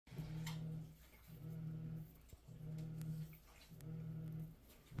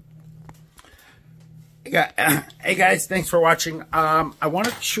Yeah, hey guys, thanks for watching. I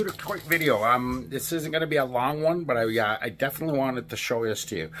wanted to shoot a quick video. This isn't going to be a long one, but I definitely wanted to show this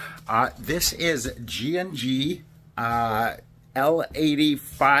to you. This is G&G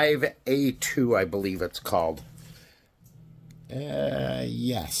L85A2, I believe it's called.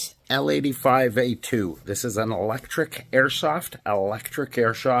 Yes, L85A2. This is an electric airsoft.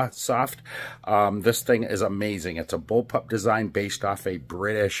 This thing is amazing. It's a bullpup design based off a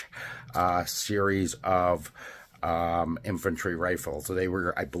British series of infantry rifles. So they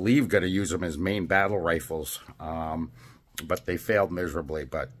were, I believe, going to use them as main battle rifles, but they failed miserably.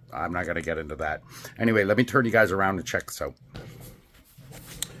 But I'm not going to get into that. Anyway, let me turn you guys around and check this out.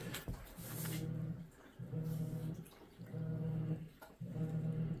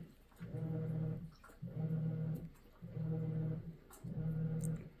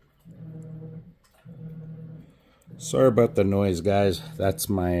 Sorry about the noise, guys. That's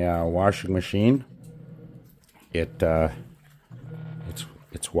my washing machine. It's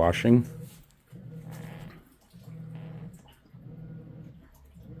washing.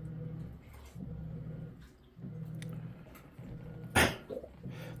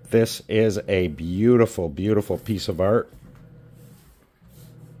 This is a beautiful, beautiful piece of art.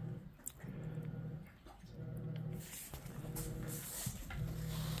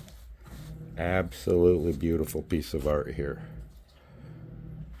 Absolutely beautiful piece of art here.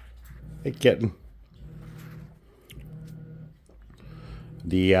 Hey, kitten.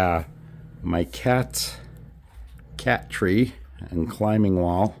 The my cat's cat tree and climbing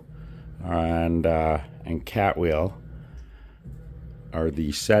wall and cat wheel are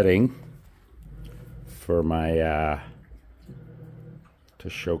the setting for my to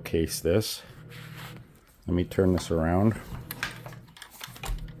showcase this. Let me turn this around.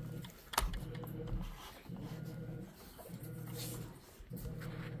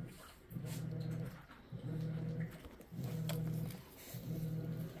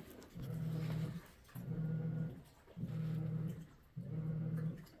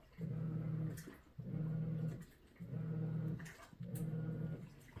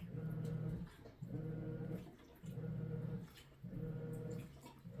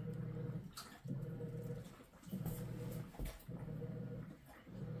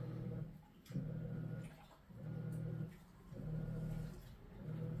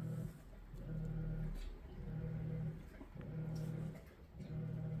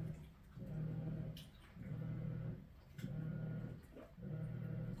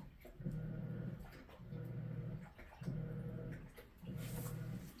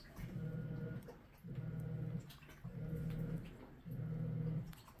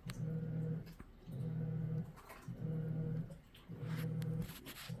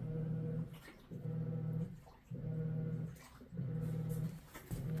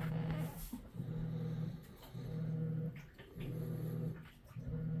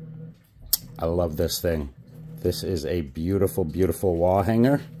 I love this thing. This is a beautiful, beautiful wall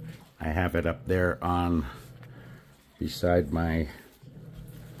hanger. I have it up there on beside my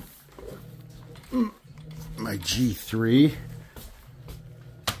G3.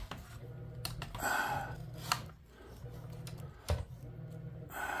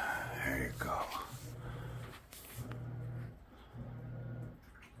 There you go.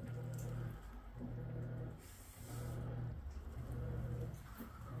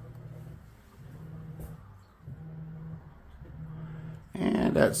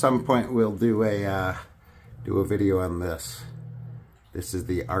 And at some point we'll do a video on this. This is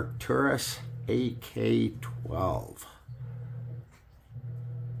the Arcturus AK-12.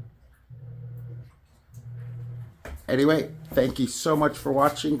 Anyway, thank you so much for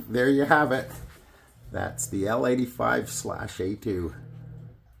watching. There you have it. That's the L85/A2.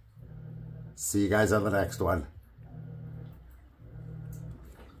 See you guys on the next one.